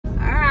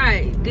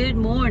Good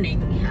morning.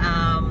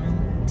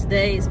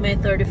 Today is May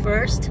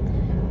 31st,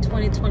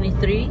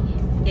 2023,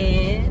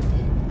 and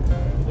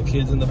the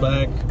kids in the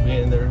back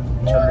being their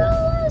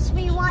normal. Jules,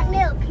 we want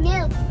milk.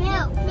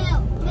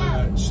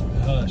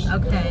 Hush.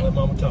 Okay. Let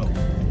Mama talk.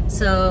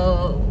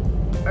 So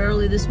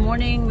early this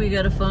morning we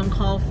got a phone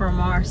call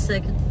from our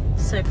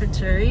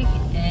secretary,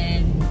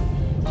 and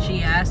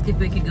she asked if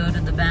we could go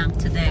to the bank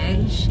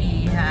today.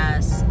 She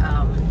has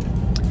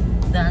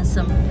done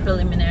some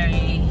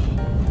preliminary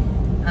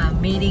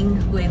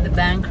meeting with the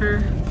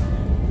banker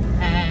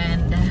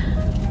and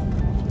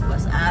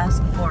was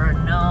asked for a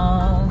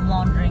no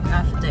laundering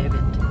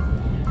affidavit.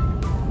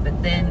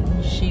 But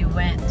then she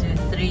went to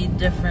 3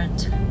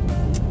 different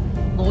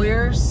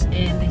lawyers,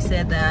 and they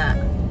said that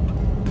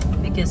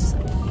because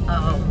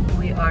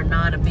we are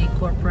not a big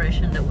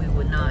corporation, that we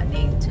would not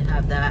need to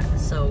have that.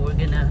 So we're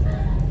gonna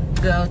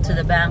go to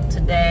the bank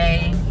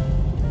today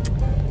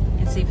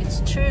and see if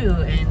it's true,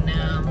 and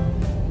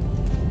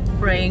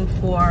praying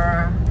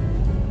for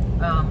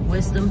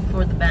wisdom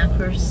for the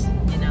bankers,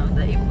 you know,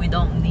 that if we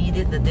don't need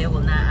it, that they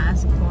will not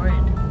ask for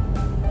it,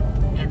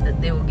 and that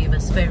they will give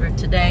us favor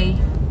today.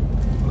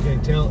 Okay,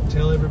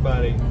 tell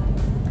everybody,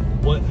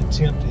 what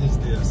attempt is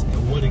this,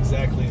 and what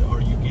exactly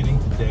are you getting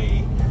today,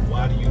 and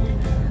why do you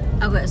need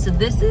that? Okay, so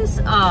this is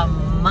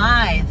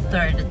my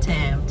 3rd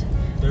attempt.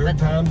 Third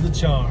time's the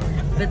charm.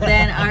 But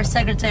then our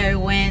secretary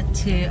went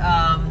to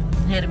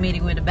had a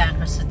meeting with the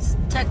bankers. So it's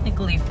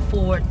technically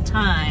 4th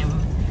time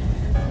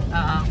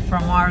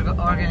from our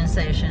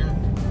organization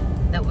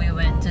that we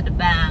went to the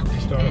bank.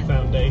 Start a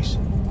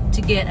foundation.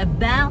 To get a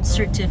bank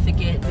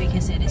certificate,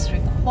 because it is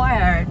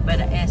required by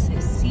the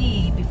SEC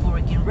before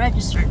we can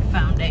register the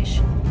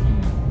foundation.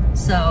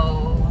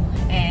 So,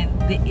 and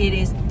it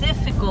is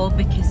difficult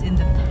because in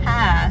the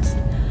past,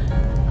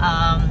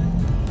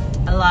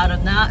 a lot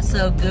of not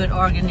so good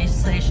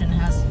organization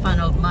has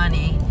funneled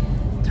money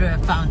through a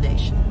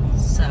foundation.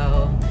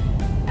 So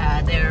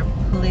they're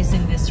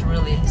policing this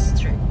really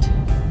strict.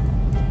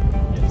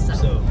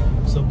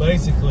 So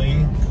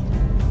basically,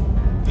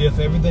 if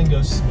everything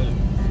goes smooth,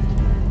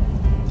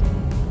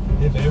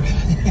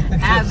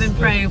 I've been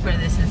praying for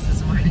this since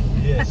this morning.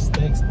 Yes,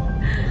 thanks,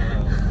 Mom.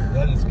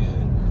 That is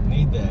good.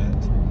 Need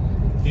that.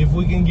 If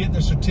we can get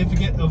the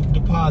certificate of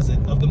deposit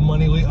of the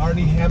money we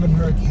already have in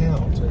her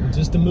account,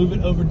 just to move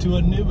it over to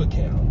a new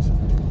account,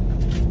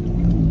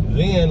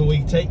 then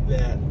we take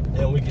that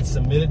and we can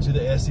submit it to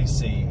the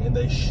SEC, and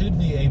they should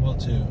be able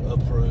to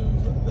approve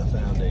the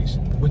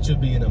foundation, which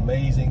would be an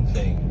amazing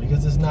thing,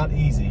 because it's not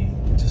easy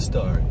to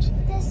start.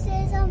 This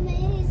is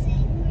amazing.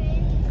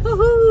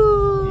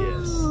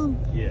 Woohoo!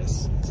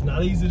 Yes. It's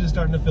not easy to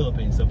start in the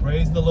Philippines, so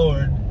praise the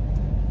Lord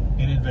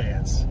in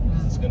advance.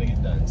 It's going to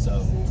get done.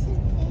 So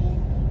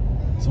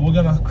we're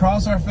going to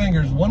cross our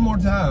fingers one more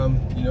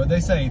time. You know what they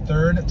say,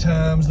 3rd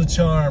time's the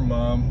charm,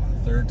 Mom.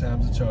 3rd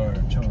time's the charm.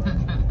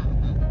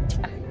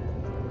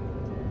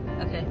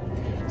 Okay,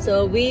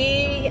 so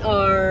we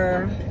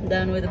are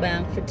done with the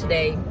bank for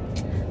today.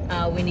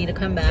 We need to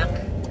come back.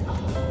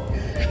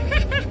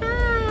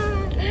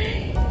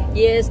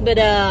 Yes, but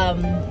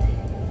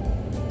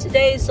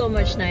today is so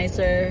much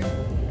nicer,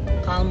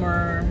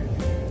 calmer.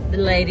 The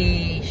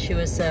lady, she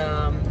was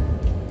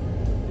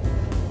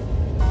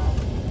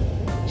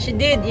she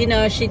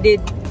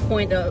did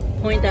point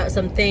out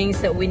some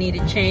things that we need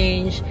to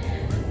change.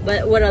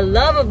 But what I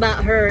love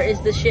about her is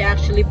that she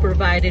actually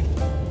provided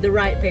the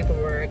right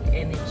paperwork,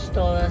 and she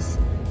told us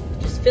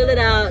just fill it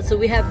out. So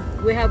we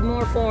have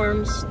more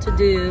forms to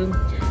do,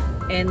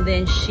 and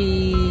then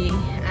she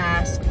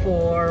asked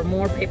for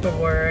more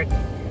paperwork.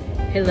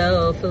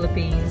 Hello,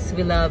 Philippines,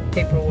 we love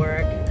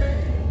paperwork.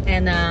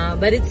 And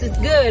but it's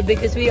good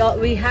because we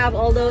have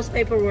all those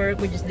paperwork.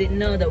 We just didn't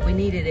know that we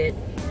needed it.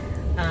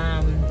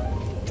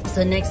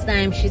 So next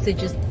time she said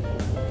just,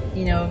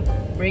 you know,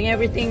 bring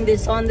everything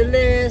this on the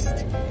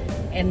list,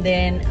 and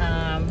then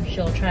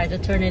she'll try to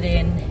turn it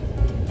in,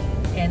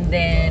 and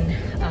then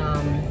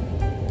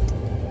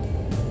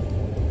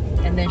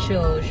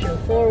she'll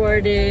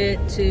forward it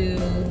to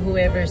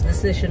whoever's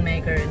decision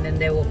maker, and then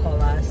they will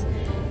call us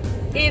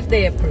if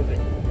they approve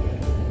it.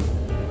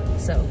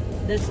 So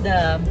that's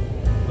the.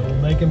 But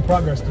we're making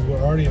progress because we're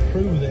already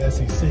approved the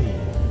SEC.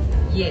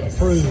 Yes.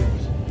 Approved.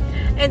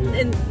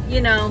 And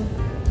you know,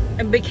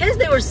 and because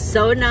they were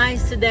so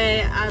nice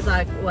today, I was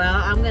like, well,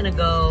 I'm gonna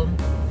go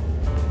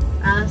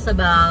ask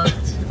about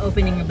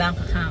opening a bank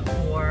account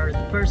for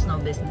the personal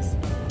business.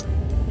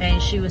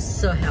 And she was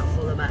so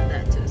helpful about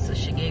that too. So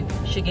she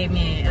gave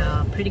me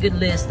a pretty good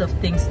list of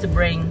things to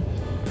bring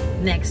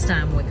next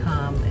time we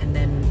come. And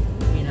then,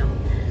 you know,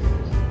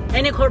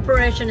 any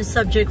corporation is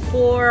subject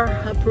for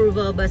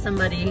approval by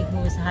somebody who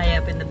is high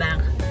up in the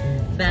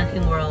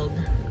banking world.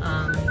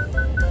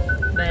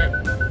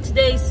 But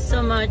today's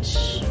so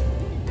much.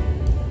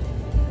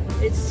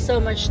 It's so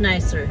much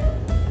nicer.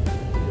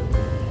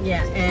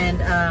 Yeah,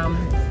 and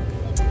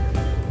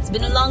it's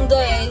been a long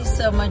day,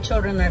 so my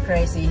children are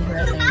crazy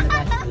right there in the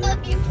back.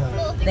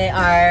 They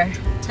are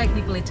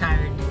technically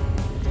tired.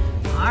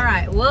 All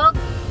right, we'll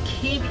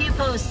keep you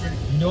posted.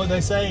 know what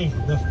they say?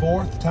 The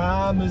fourth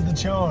time is the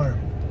charm.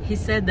 He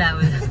said that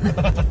with.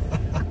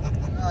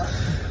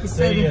 He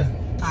said See ya. it.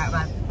 All right,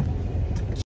 bye.